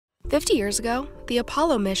50 years ago, the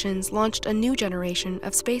Apollo missions launched a new generation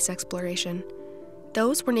of space exploration.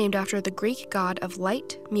 Those were named after the Greek god of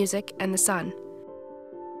light, music, and the sun.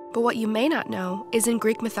 But what you may not know is in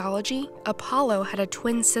Greek mythology, Apollo had a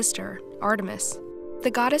twin sister, Artemis,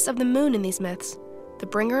 the goddess of the moon in these myths, the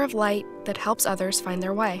bringer of light that helps others find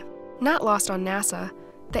their way. Not lost on NASA,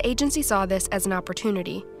 the agency saw this as an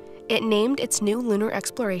opportunity. It named its new lunar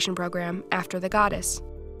exploration program after the goddess.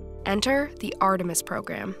 Enter the Artemis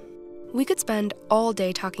Program. We could spend all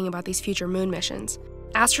day talking about these future moon missions.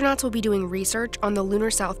 Astronauts will be doing research on the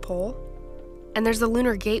lunar South Pole, and there's the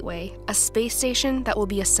Lunar Gateway, a space station that will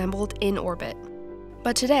be assembled in orbit.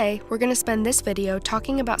 But today, we're going to spend this video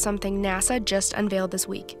talking about something NASA just unveiled this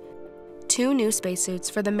week: 2 new spacesuits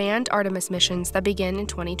for the manned Artemis missions that begin in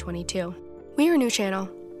 2022. We are a new channel.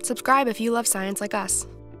 Subscribe if you love science like us.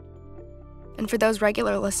 And for those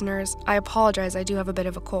regular listeners, I apologize, I do have a bit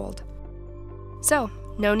of a cold. So,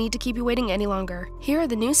 no need to keep you waiting any longer. Here are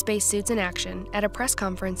the new spacesuits in action at a press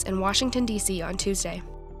conference in Washington, D.C. on Tuesday.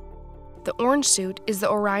 The orange suit is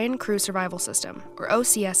the Orion Crew Survival System, or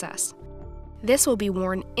OCSS. This will be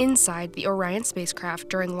worn inside the Orion spacecraft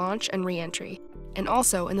during launch and re-entry, and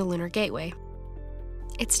also in the Lunar Gateway.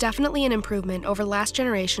 It's definitely an improvement over last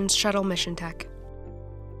generation's shuttle mission tech.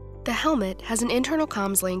 The helmet has an internal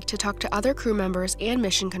comms link to talk to other crew members and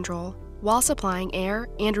mission control while supplying air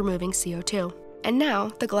and removing CO2. And now,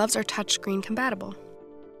 the gloves are touchscreen compatible.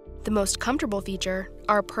 The most comfortable feature,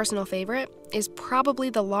 our personal favorite, is probably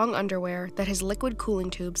the long underwear that has liquid cooling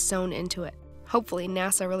tubes sewn into it. Hopefully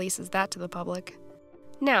NASA releases that to the public.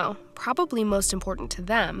 Now, probably most important to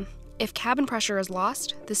them, if cabin pressure is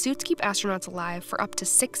lost, the suits keep astronauts alive for up to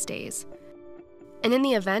 6 days. And in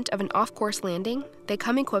the event of an off-course landing, they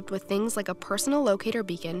come equipped with things like a personal locator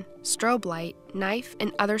beacon, strobe light, knife,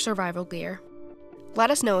 and other survival gear. Let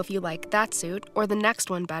us know if you like that suit or the next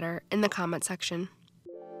one better in the comment section.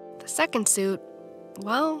 The second suit,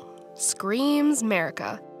 well, screams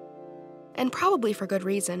America. And probably for good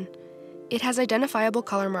reason. It has identifiable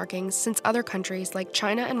color markings since other countries like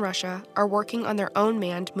China and Russia are working on their own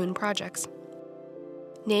manned moon projects.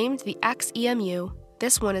 Named the xEMU,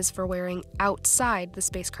 this one is for wearing outside the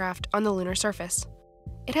spacecraft on the lunar surface.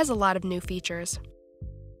 It has a lot of new features.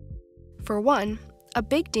 For one, a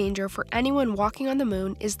big danger for anyone walking on the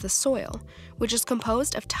moon is the soil, which is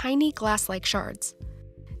composed of tiny glass-like shards.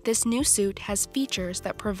 This new suit has features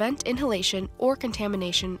that prevent inhalation or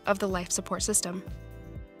contamination of the life support system.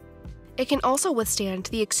 It can also withstand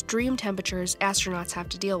the extreme temperatures astronauts have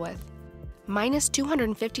to deal with, minus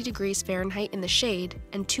 250 degrees Fahrenheit in the shade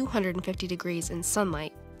and 250 degrees in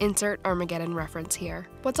sunlight. Insert Armageddon reference here.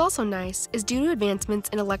 What's also nice is due to advancements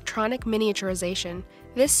in electronic miniaturization,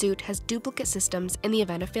 this suit has duplicate systems in the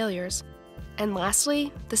event of failures. And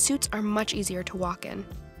lastly, the suits are much easier to walk in.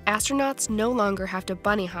 Astronauts no longer have to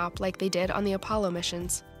bunny hop like they did on the Apollo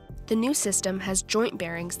missions. The new system has joint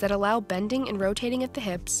bearings that allow bending and rotating at the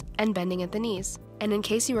hips and bending at the knees. And in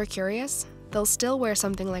case you were curious, they'll still wear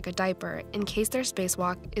something like a diaper in case their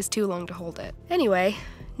spacewalk is too long to hold it. Anyway,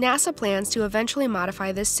 NASA plans to eventually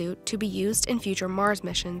modify this suit to be used in future Mars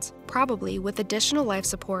missions, probably with additional life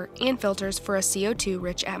support and filters for a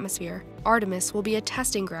CO2-rich atmosphere. Artemis will be a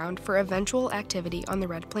testing ground for eventual activity on the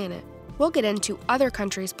red planet. We'll get into other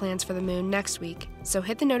countries' plans for the moon next week, so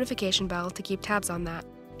hit the notification bell to keep tabs on that.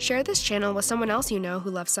 Share this channel with someone else you know who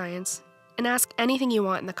loves science, and ask anything you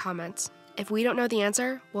want in the comments. If we don't know the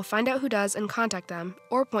answer, we'll find out who does and contact them,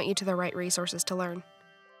 or point you to the right resources to learn.